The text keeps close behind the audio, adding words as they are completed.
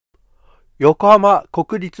横浜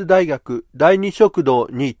国立大学第2食堂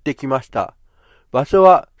に行ってきました。場所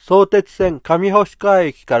は相鉄線上星川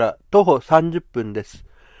駅から徒歩30分です。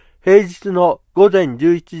平日の午前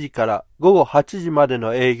11時から午後8時まで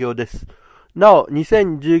の営業です。なお、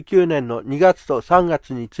2019年の2月と3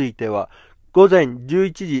月については、午前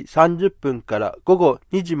11時30分から午後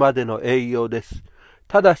2時までの営業です。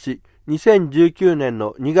ただし、2019年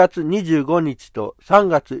の2月25日と3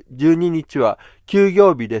月12日は休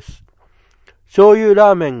業日です。醤油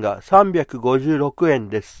ラーメンが356円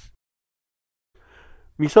です。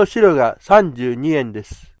味噌汁が32円で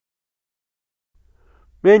す。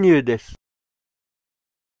メニューです。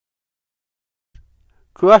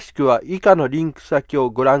詳しくは以下のリンク先を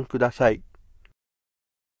ご覧ください。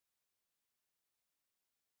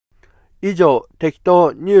以上、テキ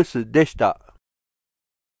トーニュースでした。